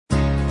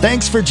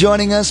Thanks for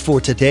joining us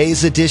for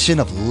today's edition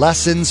of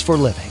Lessons for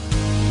Living.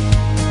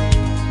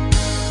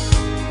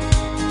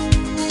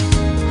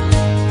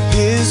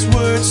 His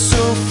word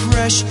so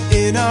fresh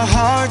in our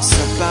hearts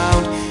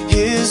abound.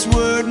 His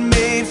word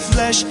made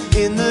flesh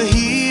in the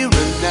here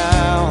and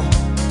now.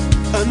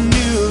 A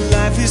new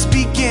life is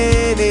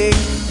beginning.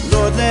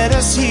 Lord, let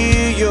us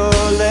hear your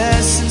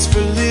lessons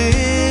for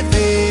living.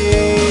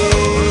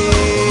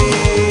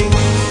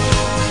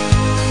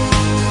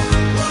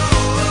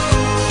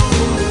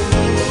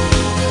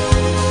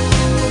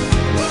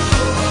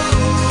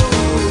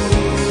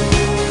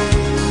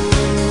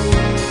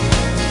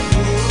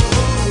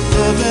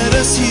 Lord, let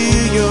us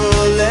hear your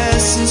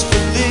lessons for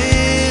living.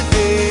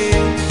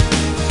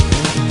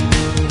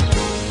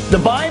 The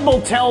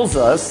Bible tells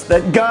us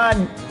that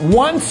God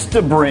wants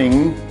to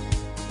bring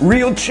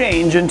real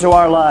change into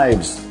our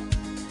lives.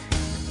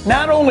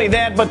 Not only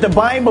that, but the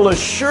Bible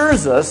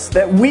assures us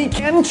that we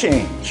can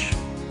change.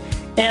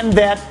 And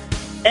that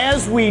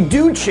as we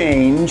do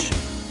change,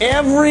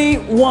 every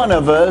one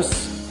of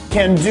us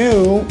can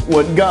do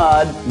what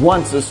God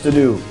wants us to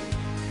do.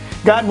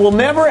 God will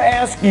never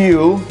ask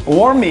you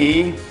or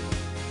me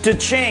to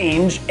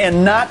change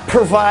and not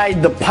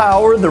provide the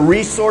power, the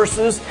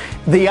resources,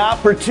 the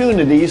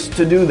opportunities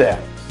to do that.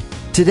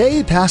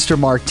 Today, Pastor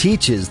Mark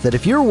teaches that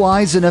if you're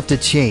wise enough to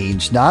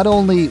change, not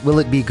only will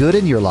it be good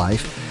in your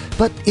life,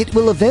 but it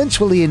will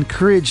eventually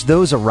encourage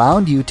those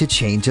around you to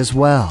change as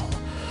well.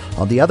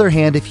 On the other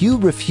hand, if you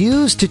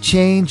refuse to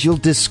change, you'll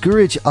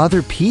discourage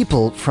other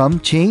people from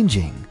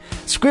changing.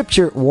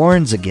 Scripture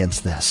warns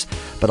against this,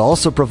 but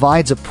also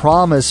provides a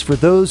promise for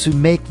those who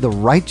make the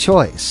right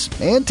choice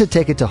and to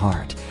take it to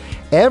heart.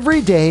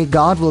 Every day,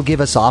 God will give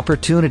us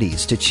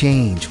opportunities to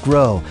change,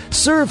 grow,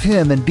 serve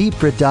Him, and be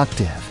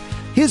productive.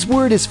 His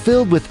Word is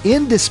filled with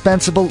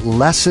indispensable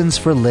lessons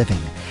for living,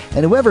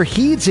 and whoever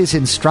heeds His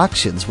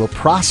instructions will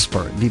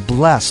prosper and be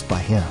blessed by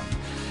Him.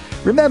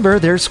 Remember,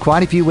 there's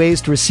quite a few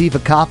ways to receive a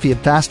copy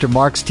of Pastor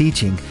Mark's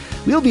teaching.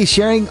 We'll be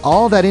sharing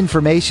all that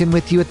information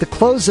with you at the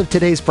close of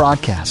today's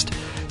broadcast.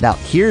 Now,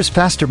 here's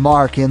Pastor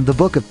Mark in the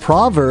book of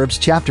Proverbs,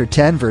 chapter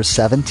 10, verse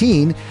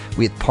 17,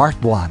 with part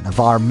 1 of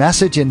our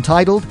message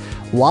entitled,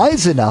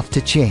 Wise Enough to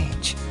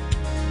Change.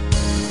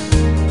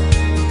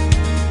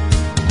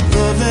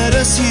 Lord, let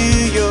us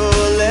hear your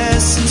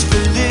lessons for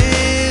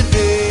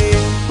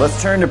living. Let's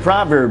turn to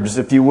Proverbs,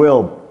 if you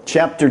will,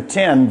 chapter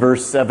 10,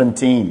 verse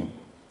 17.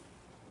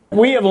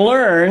 We have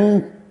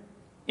learned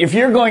if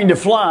you're going to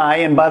fly,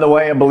 and by the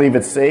way, I believe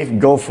it's safe,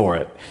 go for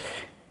it.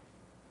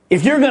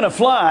 If you're going to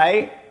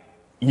fly,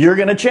 you're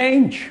going to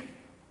change.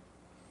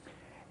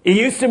 You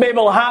used to be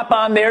able to hop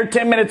on there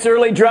 10 minutes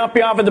early, drop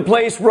you off at the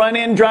place, run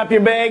in, drop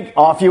your bag,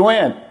 off you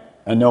went.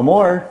 And no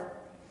more.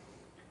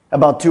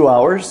 About 2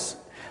 hours.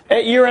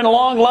 You're in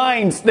long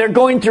lines. They're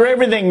going through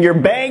everything. Your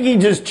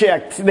baggage is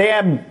checked. They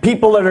have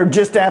people that are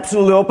just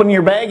absolutely opening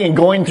your bag and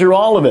going through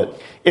all of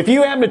it. If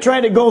you happen to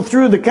try to go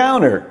through the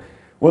counter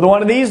with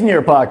one of these in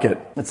your pocket,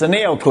 it's a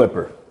nail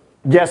clipper.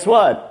 Guess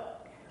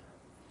what?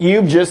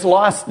 You've just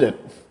lost it.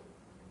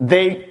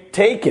 They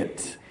take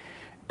it.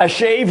 A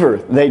shaver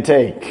they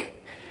take.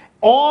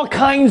 All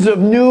kinds of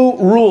new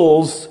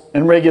rules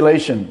and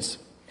regulations.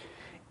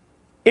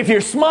 If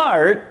you're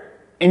smart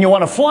and you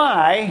want to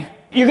fly,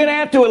 you're going to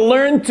have to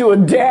learn to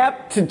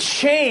adapt to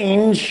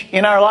change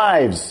in our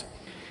lives.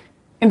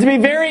 And to be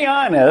very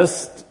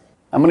honest,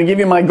 I'm going to give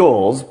you my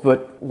goals,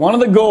 but one of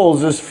the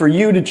goals is for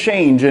you to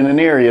change in an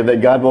area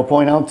that God will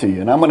point out to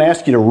you. And I'm going to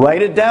ask you to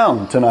write it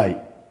down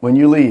tonight when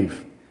you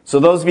leave.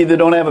 So those of you that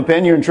don't have a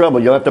pen, you're in trouble.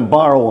 You'll have to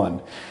borrow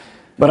one.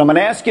 But I'm going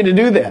to ask you to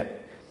do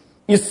that.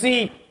 You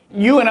see,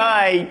 you and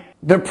I,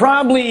 there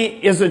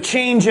probably is a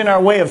change in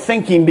our way of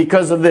thinking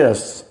because of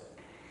this.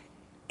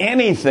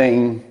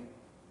 Anything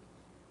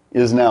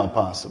is now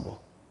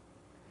possible.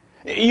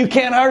 You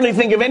can't hardly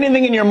think of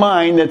anything in your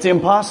mind that's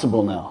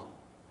impossible now.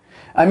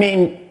 I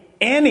mean,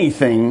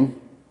 anything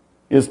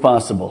is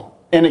possible.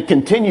 And it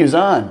continues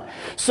on.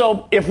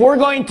 So if we're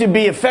going to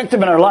be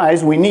effective in our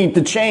lives, we need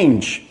to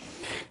change.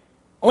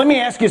 Let me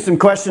ask you some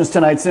questions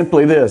tonight,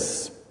 simply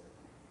this.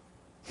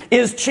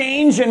 Is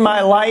change in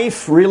my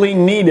life really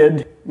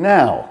needed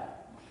now?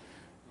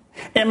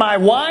 Am I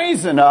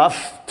wise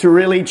enough to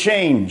really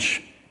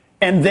change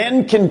and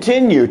then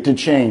continue to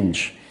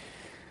change?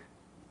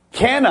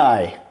 Can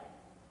I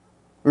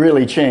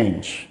really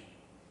change?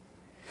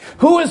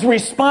 Who is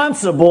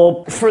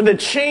responsible for the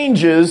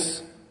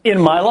changes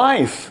in my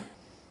life?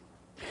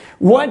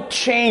 What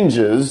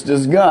changes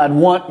does God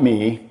want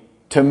me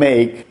to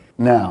make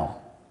now?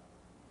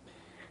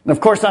 And of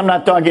course, I'm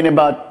not talking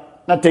about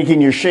not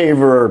taking your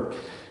shaver or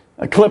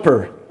a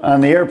clipper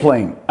on the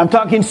airplane. I'm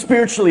talking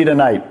spiritually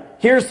tonight.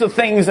 Here's the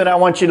things that I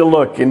want you to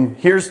look, and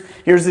here's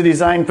the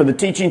design for the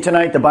teaching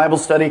tonight, the Bible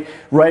study.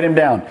 Write them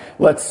down.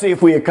 Let's see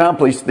if we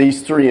accomplish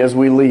these three as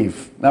we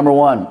leave. Number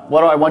one,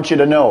 what do I want you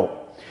to know?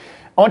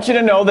 I want you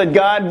to know that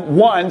God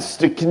wants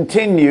to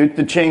continue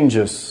to change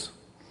us.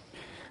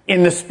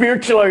 In the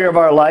spiritual area of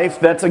our life,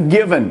 that's a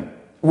given.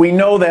 We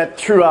know that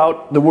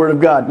throughout the Word of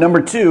God.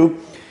 Number two,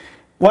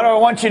 What do I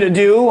want you to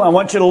do? I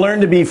want you to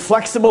learn to be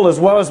flexible as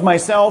well as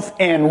myself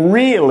and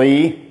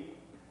really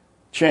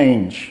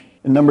change.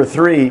 And number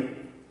 3,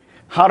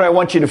 how do I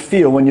want you to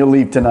feel when you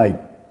leave tonight?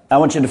 I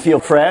want you to feel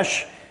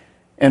fresh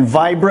and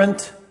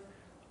vibrant,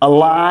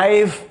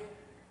 alive,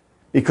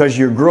 because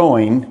you're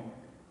growing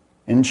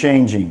and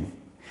changing.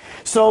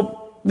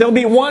 So there'll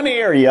be one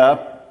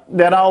area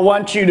that I'll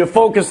want you to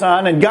focus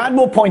on, and God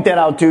will point that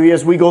out to you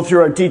as we go through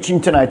our teaching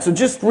tonight. So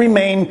just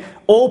remain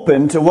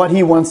open to what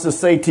He wants to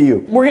say to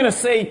you. We're going to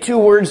say 2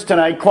 words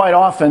tonight quite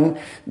often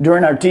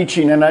during our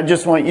teaching, and I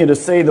just want you to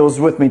say those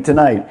with me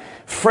tonight.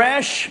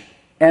 Fresh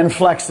and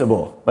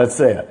flexible. Let's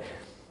say it.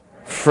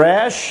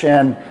 Fresh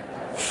and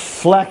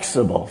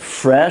flexible.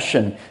 Fresh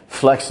and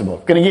flexible.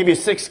 I'm going to give you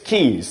 6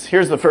 keys.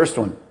 Here's the first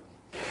one.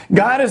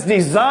 God has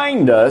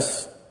designed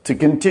us to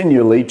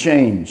continually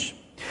change.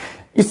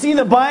 You see,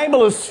 the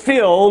Bible is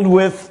filled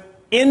with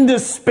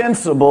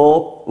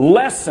indispensable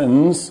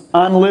lessons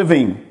on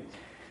living.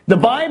 The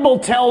Bible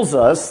tells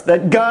us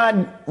that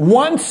God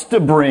wants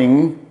to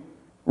bring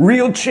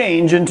real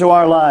change into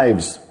our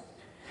lives.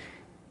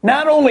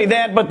 Not only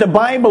that, but the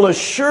Bible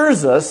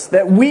assures us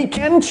that we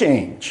can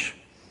change.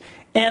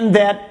 And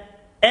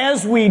that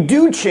as we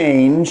do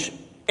change,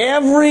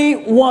 every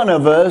one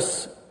of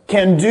us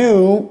can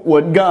do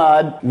what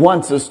God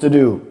wants us to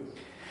do.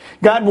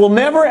 God will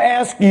never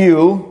ask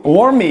you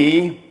or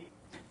me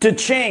to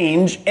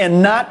change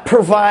and not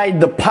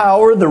provide the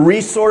power, the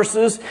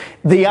resources,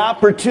 the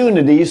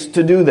opportunities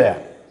to do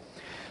that.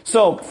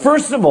 So,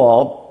 first of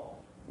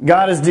all,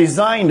 God has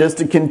designed us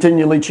to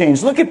continually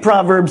change. Look at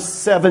Proverbs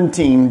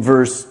 17,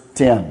 verse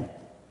 10.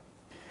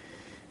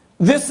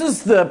 This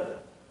is the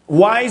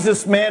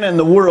wisest man in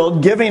the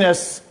world giving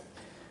us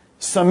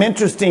some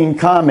interesting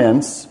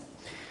comments.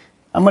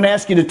 I'm going to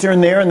ask you to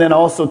turn there and then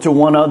also to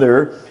one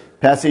other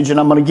passage, and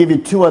I'm going to give you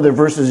 2 other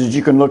verses that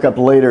you can look up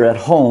later at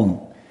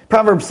home.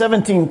 Proverbs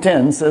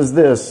 17:10 says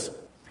this: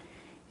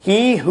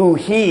 "He who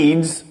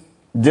heeds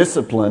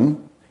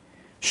discipline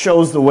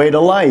shows the way to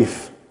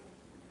life."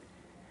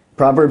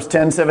 Proverbs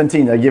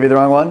 10:17. Did I give you the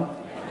wrong one?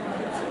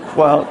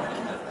 Well,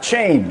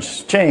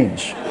 change.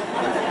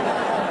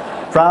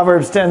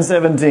 Proverbs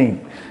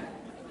 10:17.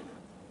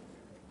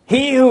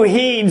 "He who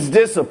heeds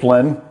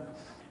discipline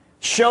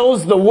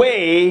shows the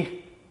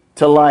way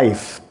to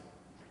life.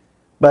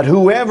 But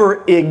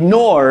whoever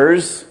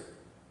ignores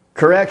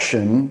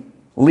correction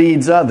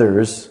leads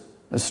others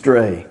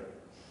astray."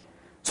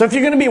 So if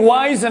you're going to be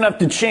wise enough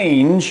to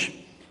change,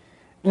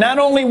 not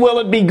only will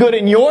it be good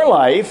in your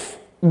life,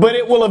 but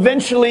it will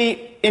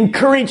eventually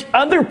encourage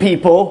other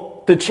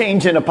people to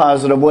change in a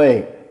positive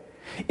way.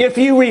 If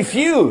you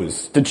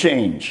refuse to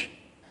change,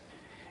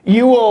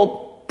 you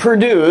will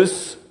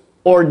produce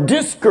or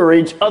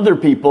discourage other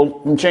people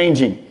from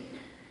changing.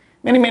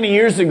 Many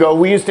years ago,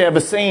 we used to have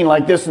a saying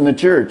like this in the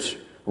church: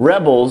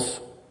 rebels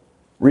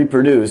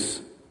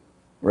reproduce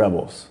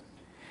rebels.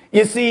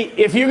 You see,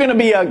 if you're going to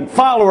be a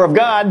follower of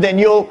God, then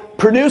you'll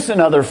produce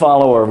another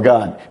follower of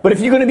God. But if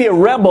you're going to be a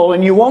rebel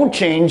and you won't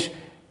change,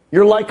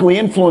 you'll likely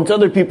influence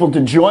other people to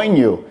join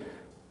you.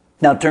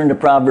 Now turn to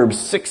Proverbs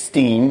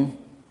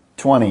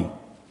 16:20.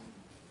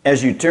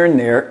 As you turn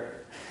there,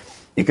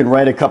 you can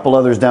write a couple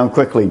others down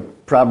quickly.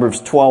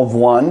 Proverbs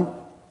 12:1,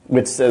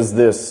 which says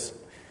this: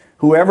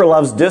 "Whoever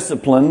loves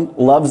discipline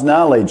loves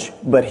knowledge,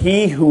 but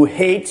he who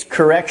hates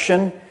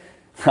correction,"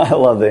 I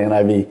love the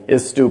NIV,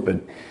 "is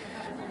stupid."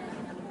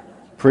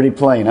 Pretty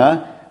plain,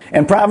 huh?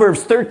 And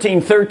Proverbs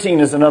 13:13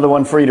 is another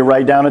one for you to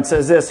write down. It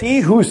says this: "He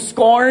who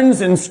scorns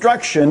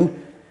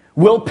instruction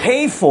will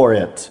pay for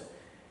it,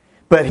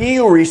 but he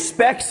who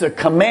respects a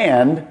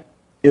command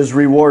is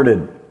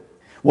rewarded."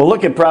 Well,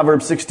 look at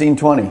Proverbs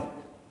 16:20.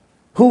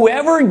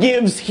 "Whoever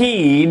gives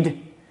heed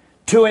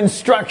to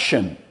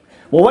instruction."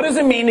 Well, what does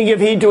it mean to give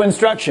heed to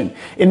instruction?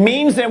 It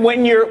means that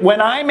when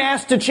I'm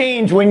asked to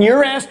change, when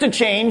you're asked to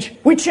change,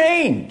 we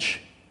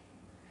change.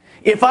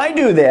 If I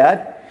do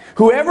that,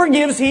 whoever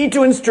gives heed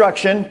to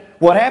instruction,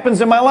 what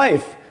happens in my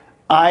life?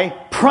 I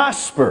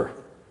prosper.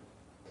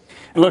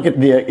 Look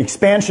at the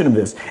expansion of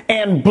this.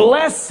 "And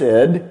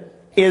blessed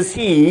is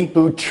he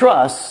who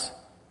trusts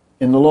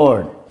in the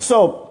Lord."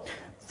 So,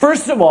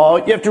 first of all,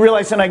 you have to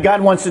realize tonight God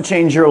wants to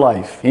change your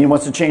life. He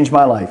wants to change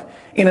my life.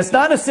 And it's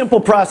not a simple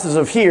process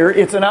of here,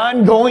 it's an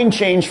ongoing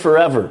change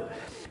forever.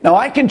 Now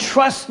I can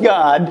trust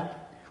God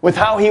with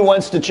how He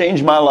wants to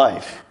change my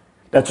life.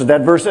 That's what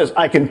that verse says.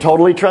 I can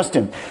totally trust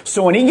Him.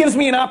 So when He gives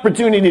me an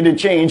opportunity to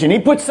change, and He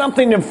puts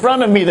something in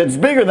front of me that's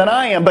bigger than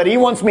I am, but He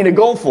wants me to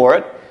go for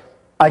it,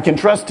 I can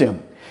trust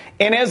Him.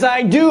 And as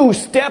I do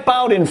step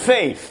out in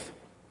faith,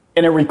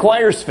 and it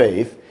requires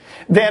faith,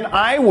 then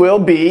I will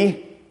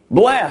be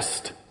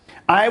blessed.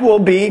 I will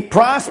be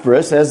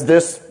prosperous, as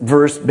this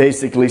verse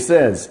basically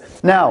says.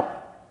 Now,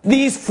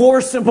 these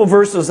 4 simple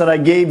verses that I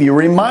gave you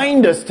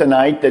remind us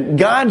tonight that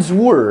God's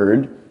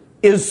Word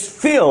is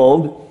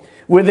filled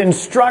with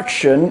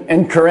instruction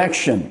and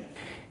correction.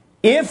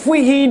 If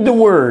we heed the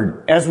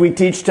Word as we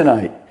teach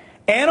tonight,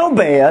 and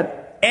obey it,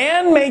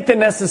 and make the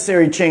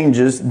necessary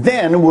changes,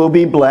 then we'll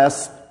be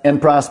blessed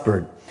and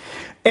prospered.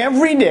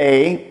 Every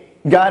day,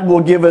 God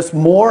will give us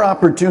more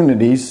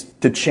opportunities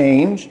to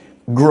change,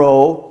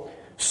 grow,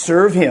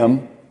 serve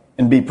Him,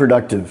 and be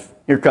productive.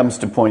 Here comes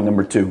to point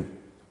number 2.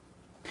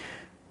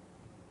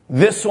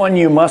 This one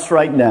you must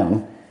write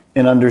down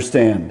and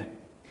understand.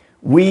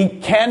 We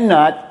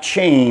cannot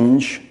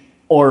change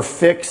or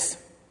fix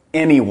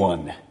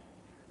anyone.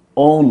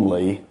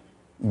 Only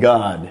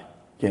God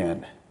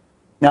can.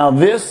 Now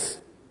this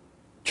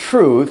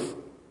truth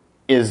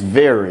is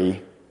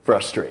very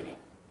frustrating.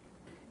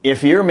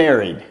 If you're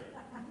married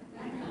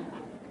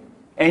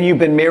and you've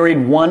been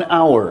married 1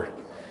 hour,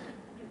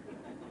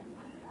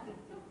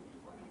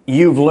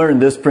 you've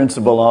learned this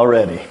principle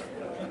already.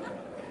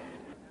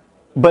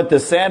 But the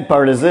sad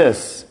part is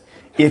this.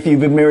 If you've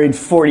been married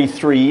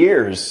 43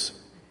 years,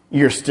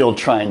 you're still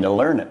trying to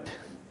learn it.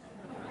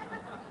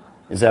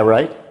 Is that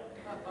right?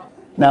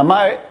 Now,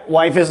 my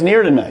wife isn't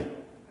here tonight.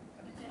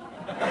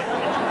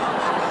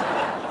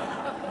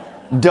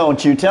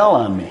 Don't you tell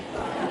on me.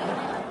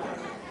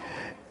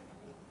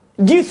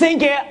 Do you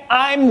think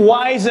I'm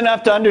wise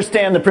enough to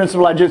understand the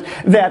principle I just,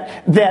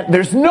 that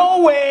there's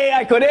no way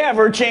I could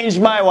ever change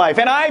my wife,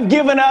 and I've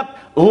given up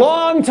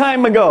long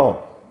time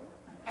ago?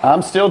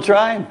 I'm still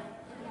trying.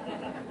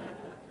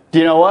 Do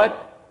you know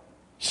what?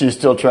 She's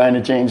still trying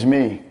to change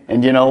me.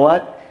 And you know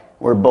what?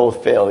 We're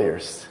both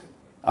failures.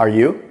 Are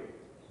you?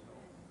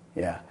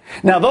 Yeah.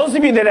 Now, those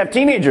of you that have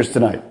teenagers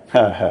tonight,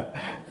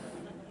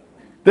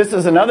 this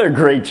is another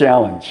great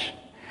challenge.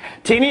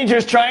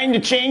 Teenagers trying to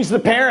change the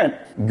parent.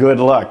 Good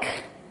luck.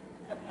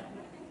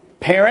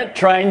 Parent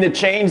trying to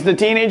change the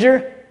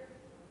teenager?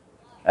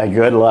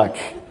 Good luck.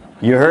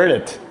 You heard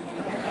it.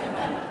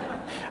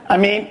 I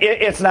mean,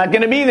 it's not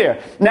going to be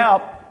there.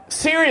 Now,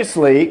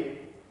 seriously,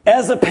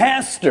 as a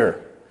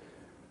pastor,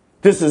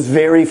 this is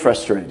very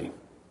frustrating.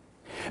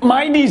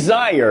 My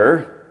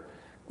desire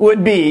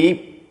would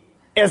be,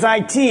 as I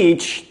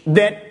teach,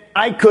 that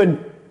I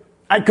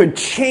could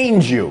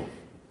change you.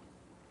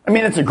 I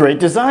mean, it's a great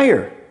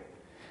desire.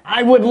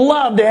 I would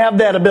love to have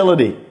that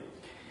ability.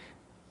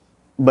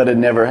 But it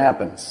never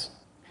happens.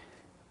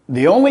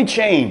 The only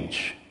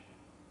change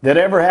that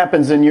ever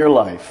happens in your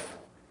life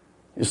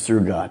is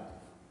through God.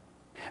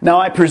 Now,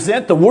 I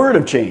present the word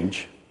of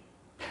change.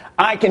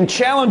 I can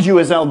challenge you,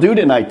 as I'll do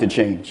tonight, to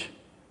change.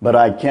 But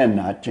I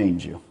cannot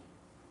change you.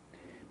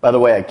 By the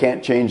way, I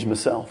can't change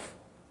myself.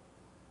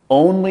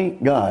 Only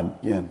God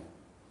can.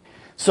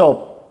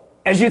 So,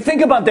 as you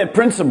think about that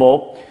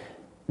principle,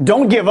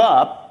 don't give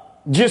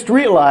up. Just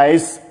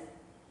realize a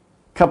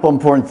couple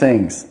important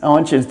things. I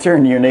want you to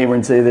turn to your neighbor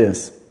and say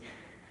this.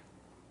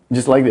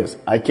 Just like this.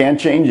 I can't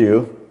change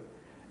you,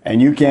 and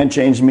you can't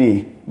change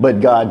me, but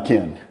God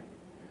can.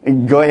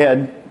 Go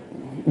ahead.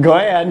 Go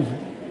ahead.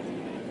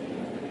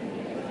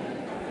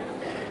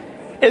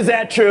 Is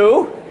that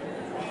true?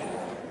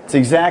 It's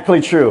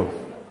exactly true.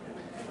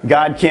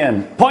 God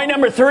can. Point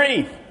number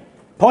 3.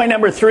 Point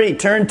number 3.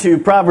 Turn to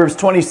Proverbs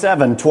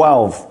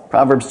 27:12.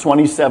 Proverbs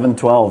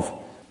 27:12.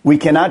 We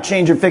cannot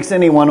change or fix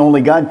anyone, only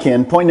God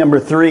can. Point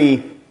number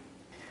 3.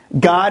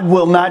 God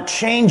will not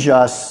change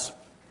us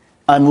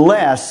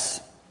unless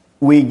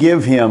we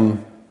give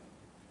Him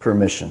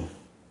permission.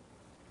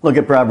 Look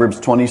at Proverbs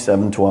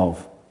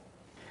 27:12.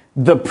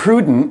 The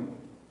prudent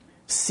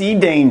see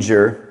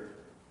danger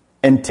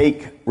and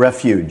take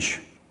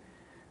refuge,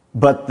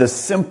 but the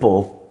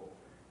simple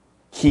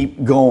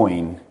keep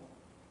going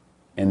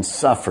and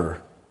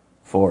suffer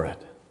for it.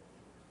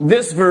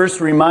 This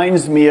verse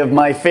reminds me of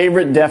my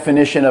favorite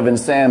definition of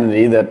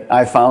insanity that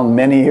I found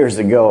many years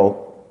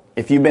ago.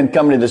 If you've been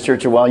coming to this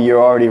church a while, you've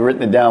already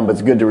written it down, but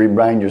it's good to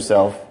remind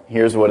yourself.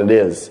 Here's what it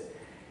is.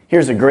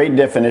 Here's a great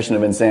definition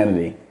of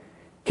insanity.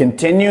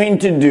 Continuing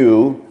to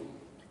do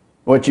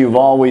what you've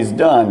always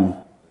done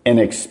and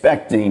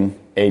expecting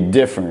a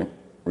different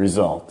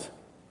result.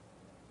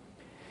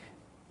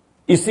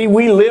 You see,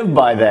 we live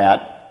by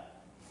that.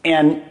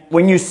 And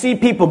when you see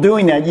people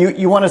doing that,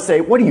 you want to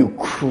say, what are you,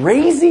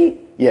 crazy?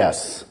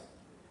 Yes.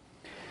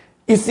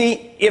 You see,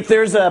 if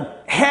there's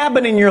a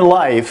habit in your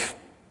life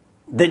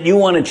that you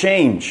want to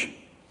change,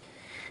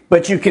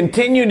 but you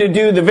continue to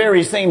do the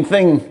very same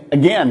thing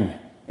again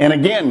and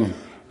again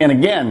and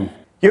again,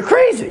 you're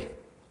crazy.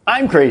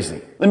 I'm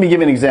crazy. Let me give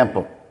you an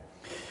example.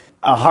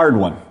 A hard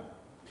one.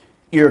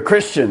 You're a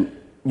Christian.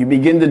 You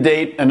begin to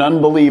date an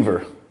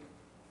unbeliever.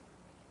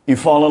 You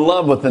fall in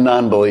love with the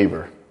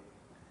non-believer.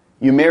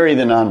 You marry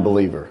the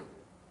non-believer.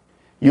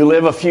 You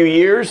live a few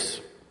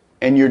years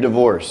and you're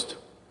divorced.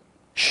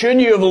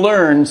 Should you have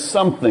learned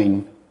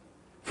something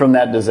from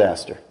that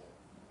disaster?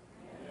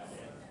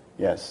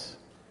 Yes.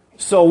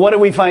 So what do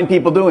we find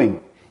people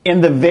doing?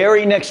 In the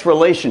very next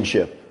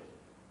relationship,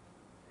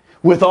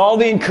 with all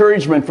the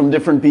encouragement from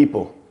different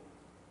people,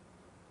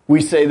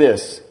 we say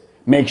this: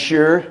 make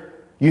sure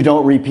you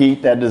don't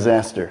repeat that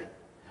disaster.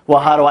 Well,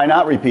 how do I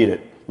not repeat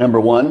it? Number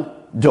 1,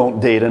 don't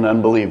date an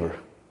unbeliever.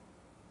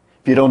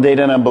 If you don't date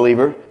an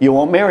unbeliever, you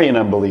won't marry an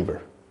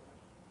unbeliever.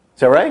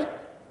 Is that right?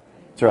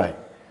 That's right.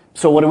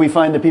 So what do we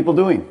find the people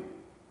doing?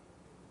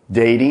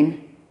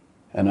 Dating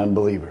an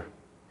unbeliever.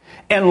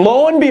 And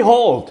lo and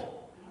behold,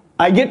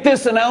 I get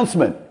this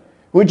announcement.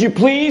 Would you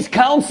please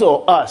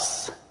counsel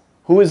us?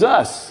 Who is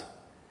us?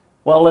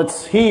 Well,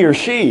 it's he or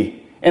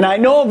she. And I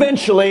know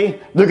eventually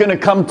they're going to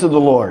come to the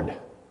Lord.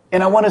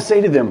 And I want to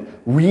say to them,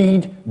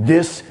 read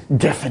this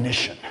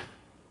definition.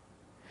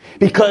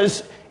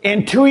 Because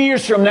in 2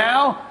 years from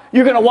now,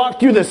 you're going to walk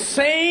through the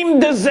same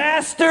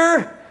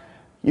disaster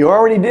you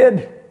already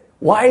did.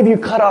 Why have you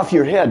cut off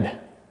your head?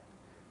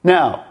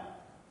 Now,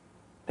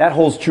 that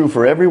holds true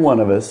for every one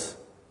of us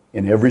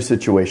in every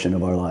situation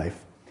of our life.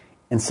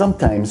 And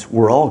sometimes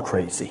we're all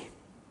crazy.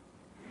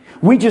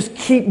 We just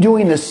keep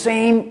doing the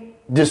same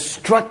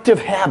destructive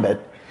habit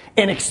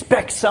and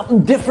expect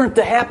something different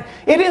to happen.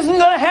 It isn't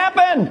going to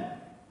happen.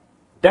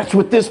 That's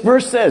what this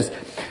verse says.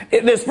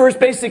 This verse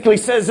basically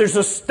says there's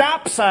a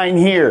stop sign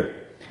here.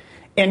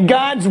 And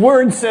God's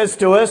word says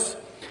to us,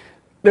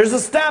 there's a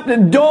stop,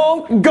 and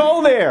don't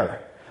go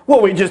there.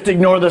 Well, we just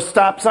ignore the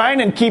stop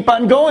sign and keep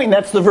on going.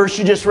 That's the verse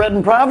you just read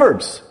in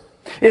Proverbs.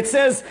 It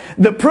says,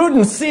 the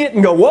prudent see it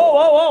and go, whoa,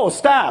 whoa, whoa,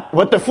 stop.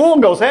 But the fool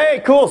goes,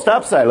 hey, cool,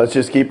 stop sign. Let's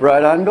just keep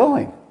right on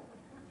going.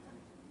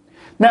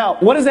 Now,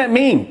 what does that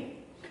mean?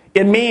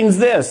 It means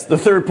this. The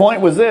third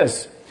point was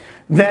this.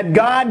 That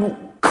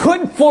God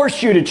could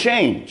force you to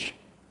change,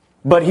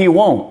 but He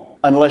won't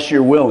unless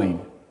you're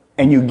willing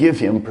and you give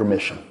Him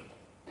permission.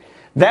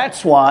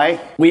 That's why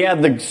we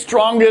have the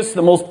strongest,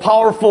 the most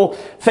powerful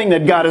thing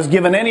that God has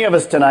given any of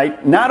us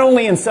tonight, not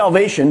only in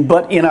salvation,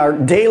 but in our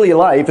daily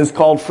life, is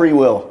called free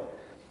will.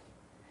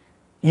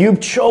 You've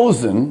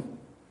chosen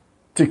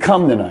to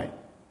come tonight.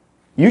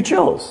 You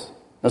chose.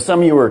 Now,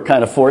 some of you are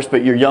kind of forced,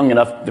 but you're young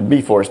enough to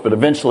be forced, but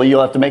eventually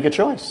you'll have to make a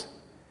choice.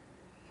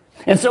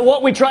 And so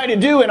what we try to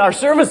do in our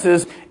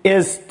services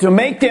is to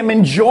make them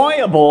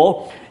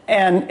enjoyable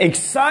and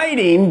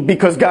exciting,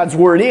 because God's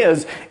Word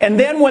is. And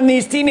then when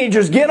these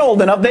teenagers get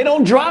old enough, they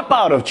don't drop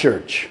out of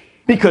church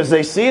because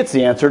they see it's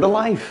the answer to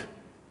life.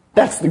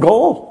 That's the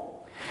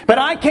goal. But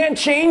I can't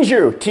change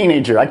you,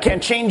 teenager. I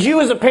can't change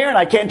you as a parent.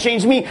 I can't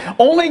change me.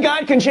 Only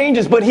God can change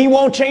us, but He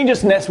won't change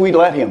us unless we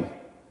let Him.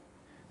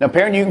 Now,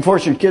 parent, you can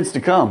force your kids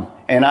to come,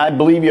 and I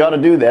believe you ought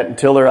to do that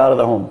until they're out of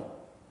the home.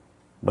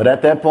 But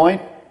at that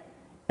point,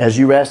 as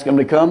you ask them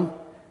to come,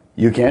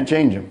 you can't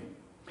change them.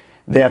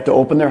 They have to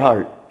open their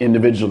heart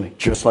individually,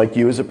 just like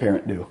you as a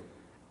parent do.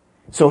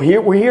 So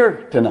here we're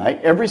here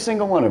tonight. Every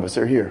single one of us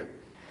are here.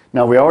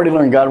 Now, we already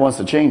learned God wants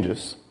to change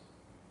us.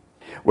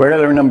 We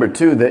already learned, number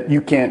 2, that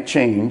you can't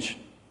change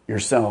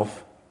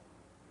yourself.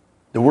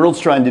 The world's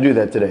trying to do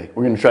that today.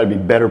 We're going to try to be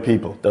better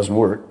people. It doesn't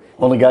work.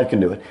 Only God can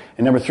do it.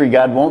 And number 3,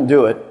 God won't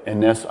do it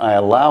unless I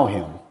allow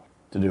Him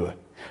to do it.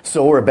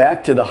 So we're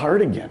back to the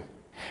heart again.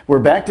 We're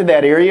back to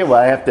that area where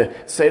I have to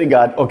say to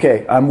God,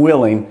 okay, I'm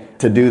willing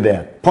to do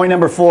that. Point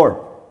number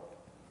 4.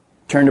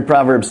 Turn to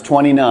Proverbs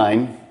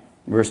 29,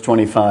 verse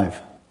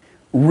 25.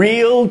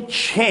 Real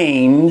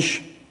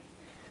change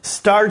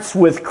starts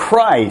with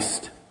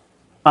Christ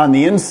on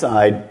the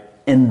inside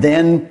and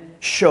then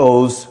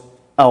shows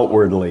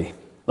outwardly.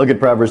 Look at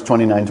Proverbs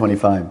 29,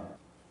 25.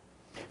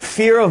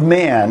 Fear of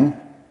man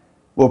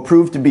will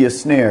prove to be a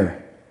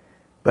snare,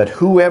 but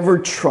whoever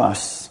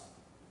trusts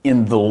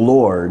in the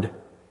Lord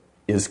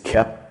is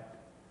kept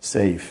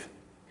safe.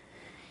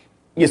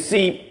 You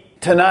see,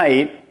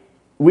 tonight,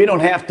 we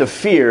don't have to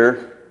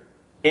fear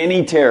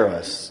any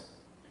terrorists.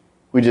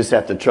 We just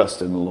have to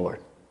trust in the Lord.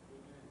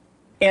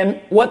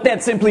 And what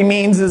that simply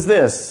means is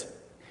this.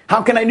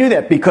 How can I do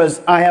that?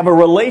 Because I have a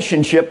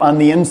relationship on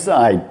the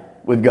inside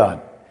with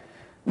God.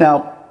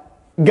 Now,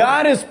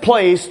 God has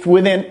placed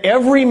within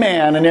every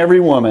man and every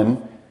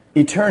woman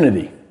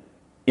eternity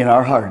in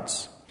our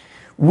hearts.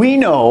 We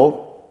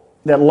know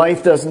that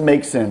life doesn't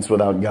make sense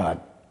without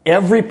God.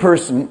 Every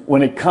person,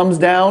 when it comes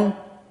down,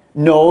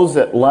 knows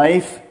that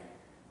life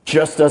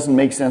just doesn't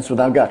make sense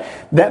without God.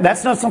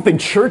 That's not something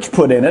church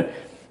put in it.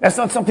 That's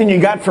not something you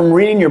got from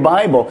reading your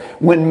Bible.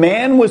 When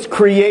man was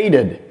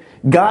created,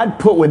 God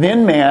put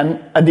within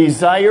man a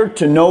desire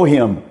to know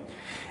Him.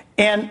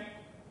 And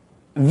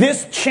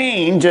this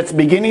change that's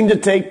beginning to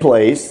take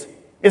place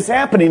is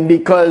happening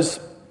because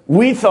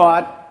we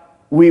thought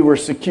we were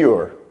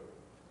secure.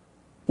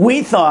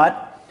 We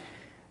thought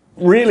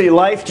really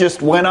life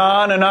just went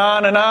on and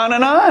on and on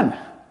and on.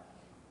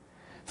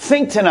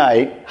 Think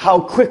tonight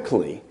how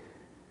quickly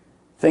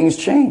things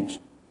changed.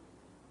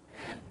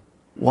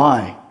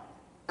 Why?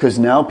 Because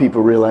now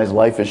people realize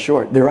life is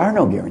short. There are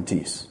no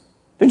guarantees.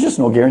 There's just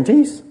no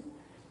guarantees.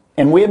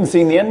 And we haven't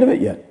seen the end of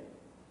it yet.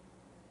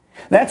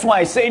 That's why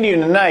I say to you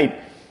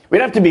tonight,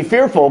 we'd have to be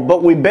fearful,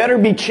 but we better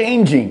be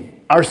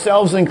changing,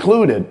 ourselves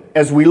included,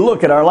 as we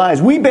look at our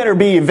lives. We better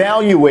be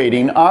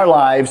evaluating our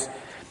lives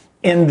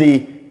in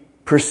the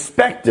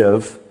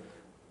perspective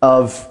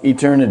of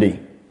eternity.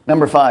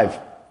 Number 5,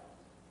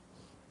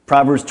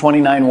 Proverbs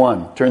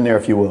 29:1. Turn there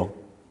if you will.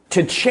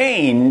 To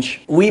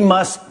change, we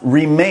must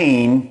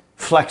remain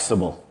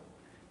flexible.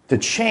 To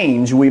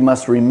change, we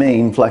must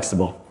remain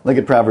flexible. Look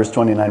at Proverbs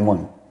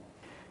 29:1.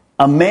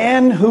 A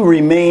man who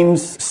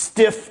remains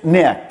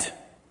stiff-necked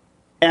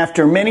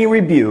after many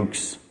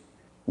rebukes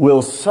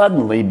will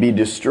suddenly be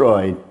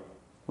destroyed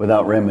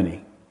without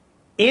remedy.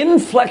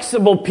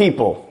 Inflexible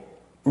people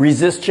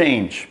resist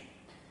change.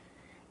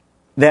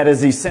 That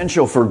is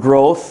essential for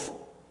growth,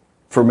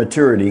 for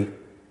maturity,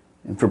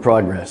 and for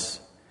progress.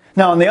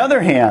 Now, on the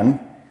other hand,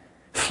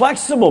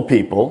 flexible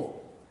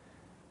people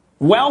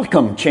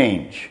welcome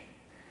change.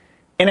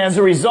 And as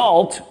a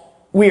result,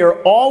 we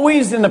are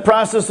always in the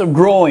process of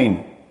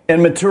growing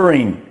and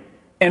maturing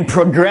and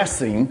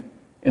progressing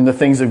in the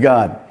things of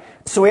God.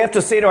 So we have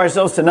to say to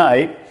ourselves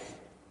tonight,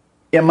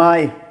 am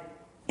I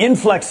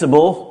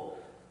inflexible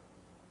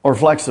or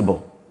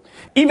flexible?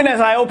 Even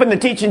as I opened the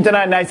teaching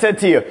tonight and I said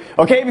to you,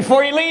 okay,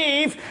 before you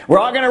leave, we're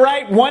all going to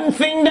write one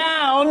thing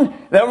down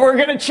that we're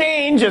going to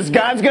change as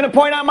God's going to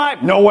point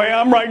out no way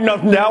I'm writing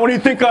nothing down. What do you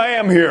think I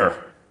am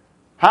here?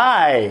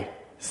 Hi,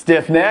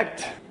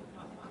 stiff-necked.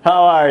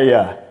 How are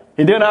you?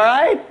 You doing all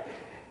right?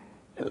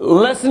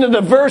 Listen to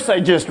the verse I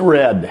just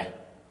read.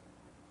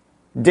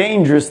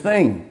 Dangerous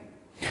thing.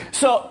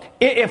 So,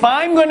 if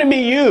I'm going to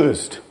be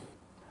used,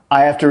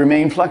 I have to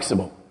remain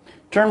flexible.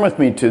 Turn with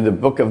me to the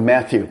book of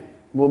Matthew.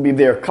 We'll be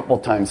there a couple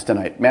times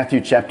tonight.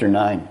 Matthew chapter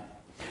 9.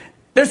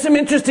 There's some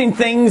interesting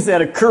things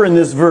that occur in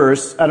this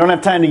verse. I don't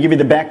have time to give you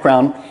the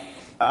background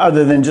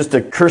other than just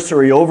a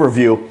cursory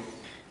overview.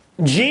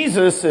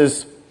 Jesus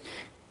is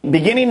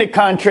beginning to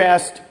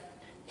contrast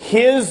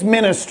his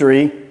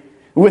ministry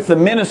with the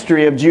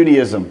ministry of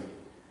Judaism.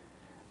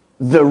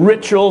 The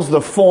rituals,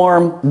 the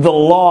form, the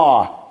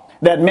law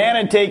that man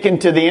had taken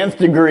to the nth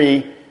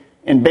degree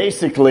and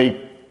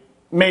basically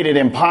made it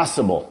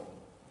impossible.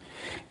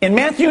 In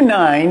Matthew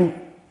 9,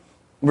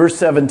 verse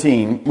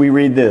 17, we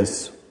read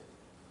this.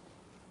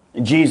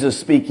 Jesus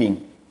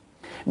speaking.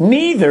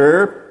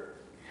 Neither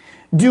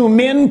do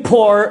men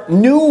pour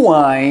new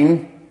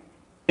wine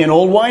in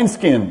old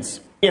wineskins.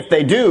 If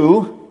they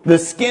do, the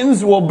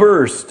skins will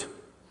burst.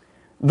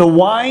 The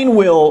wine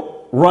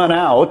will run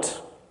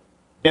out,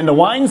 and the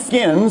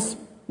wineskins,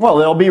 well,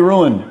 they'll be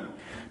ruined.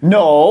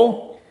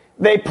 No,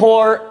 they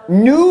pour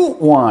new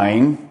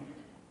wine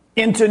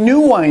into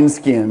new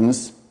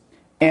wineskins,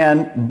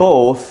 and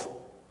both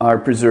are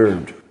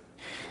preserved.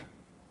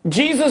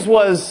 Jesus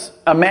was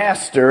a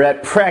master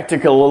at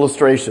practical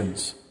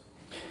illustrations.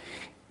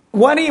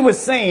 What he was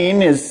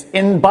saying is,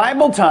 in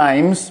Bible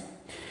times,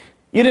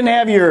 you didn't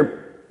have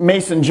your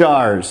mason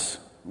jars.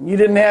 You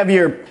didn't have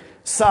your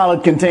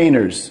solid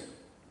containers.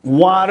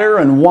 Water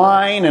and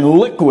wine and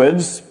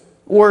liquids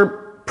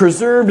were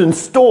preserved and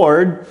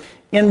stored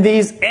in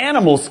these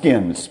animal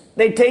skins.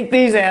 They'd take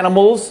these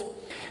animals,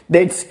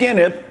 they'd skin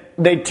it,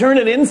 they'd turn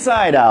it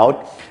inside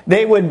out.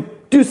 They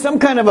would do some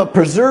kind of a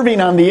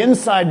preserving on the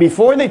inside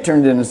before they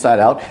turned it inside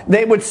out.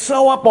 They would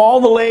sew up all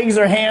the legs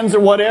or hands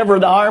or whatever,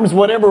 the arms,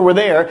 whatever were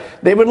there.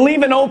 They would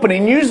leave an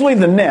opening, usually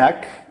the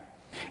neck,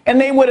 and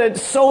they would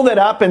sew that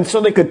up and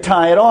so they could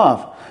tie it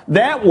off.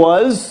 That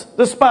was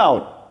the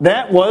spout.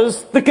 That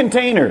was the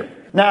container.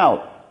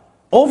 Now,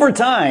 over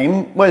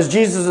time, as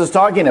Jesus is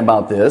talking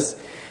about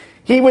this,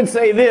 he would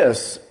say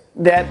this,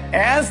 that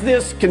as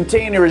this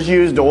container is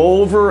used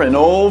over and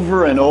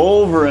over and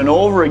over and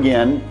over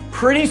again,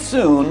 pretty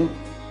soon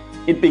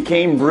it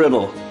became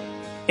brittle.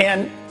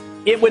 And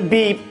it would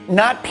be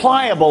not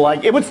pliable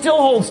like, it would still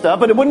hold stuff,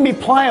 but it wouldn't be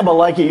pliable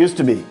like it used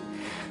to be.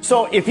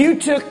 So if you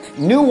took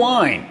new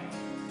wine,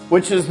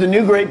 which is the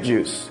new grape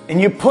juice,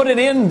 and you put it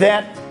in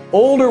that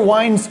older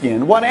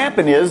wineskin, what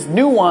happened is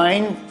new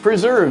wine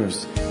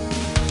preserves.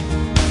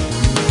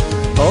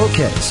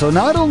 Okay, so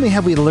not only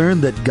have we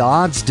learned that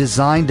God's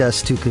designed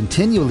us to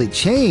continually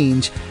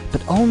change,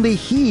 but only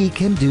He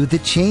can do the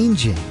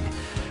changing.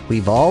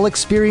 We've all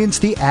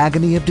experienced the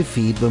agony of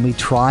defeat when we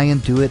try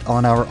and do it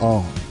on our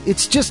own.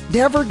 It's just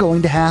never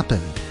going to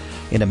happen.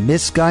 In a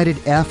misguided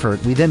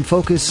effort, we then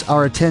focus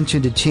our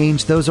attention to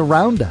change those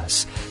around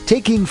us,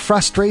 taking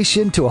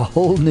frustration to a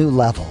whole new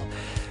level.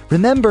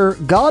 Remember,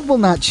 God will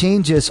not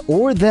change us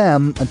or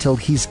them until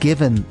He's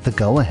given the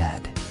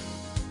go-ahead.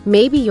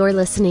 Maybe you're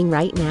listening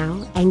right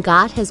now and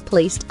God has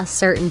placed a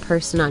certain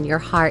person on your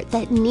heart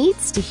that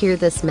needs to hear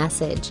this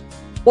message.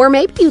 Or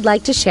maybe you'd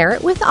like to share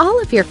it with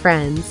all of your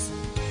friends.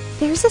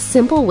 There's a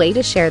simple way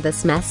to share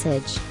this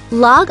message.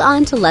 Log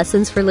on to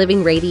Lessons for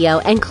Living Radio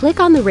and click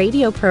on the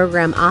radio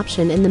program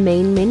option in the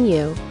main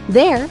menu.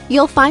 There,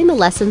 you'll find the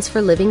Lessons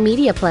for Living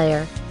media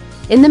player.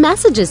 In the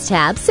Messages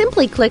tab,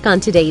 simply click on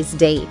today's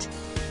date.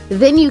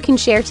 Then you can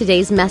share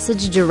today's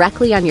message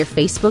directly on your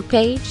Facebook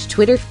page,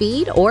 Twitter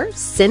feed, or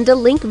send a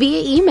link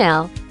via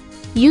email.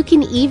 You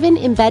can even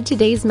embed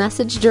today's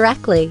message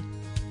directly.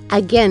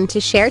 Again, to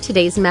share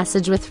today's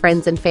message with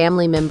friends and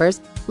family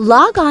members,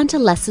 log on to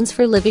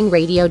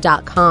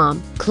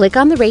lessonsforlivingradio.com. Click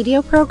on the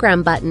radio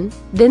program button,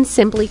 then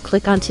simply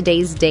click on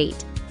today's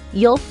date.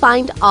 You'll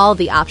find all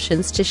the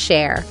options to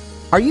share.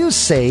 Are you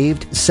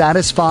saved,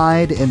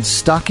 satisfied, and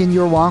stuck in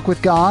your walk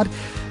with God?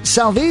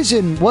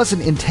 Salvation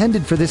wasn't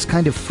intended for this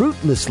kind of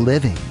fruitless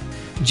living.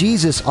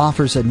 Jesus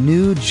offers a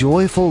new,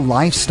 joyful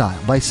lifestyle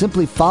by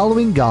simply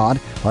following God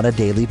on a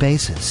daily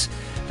basis.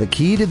 The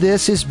key to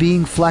this is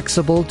being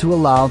flexible to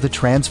allow the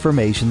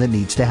transformation that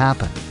needs to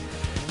happen.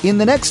 In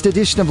the next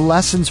edition of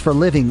Lessons for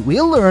Living,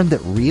 we'll learn that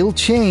real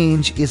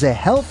change is a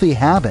healthy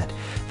habit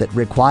that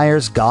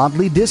requires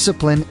godly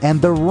discipline and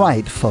the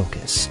right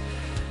focus.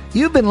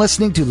 You've been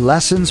listening to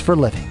Lessons for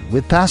Living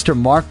with Pastor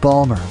Mark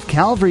Balmer of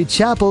Calvary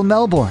Chapel,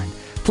 Melbourne.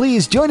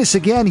 Please join us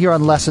again here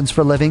on Lessons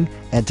for Living,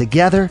 and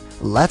together,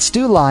 let's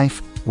do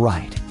life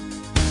right.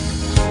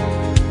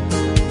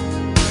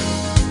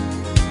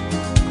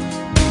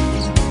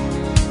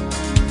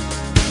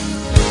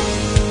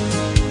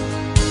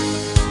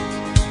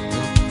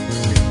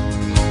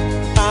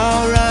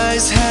 Our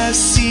eyes have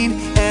seen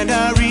and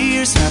our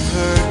ears have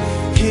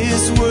heard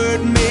His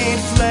word made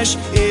flesh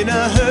in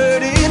a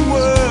hurting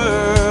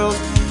world.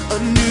 A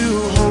new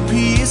hope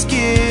He is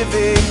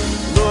giving,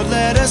 Lord,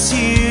 let us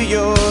hear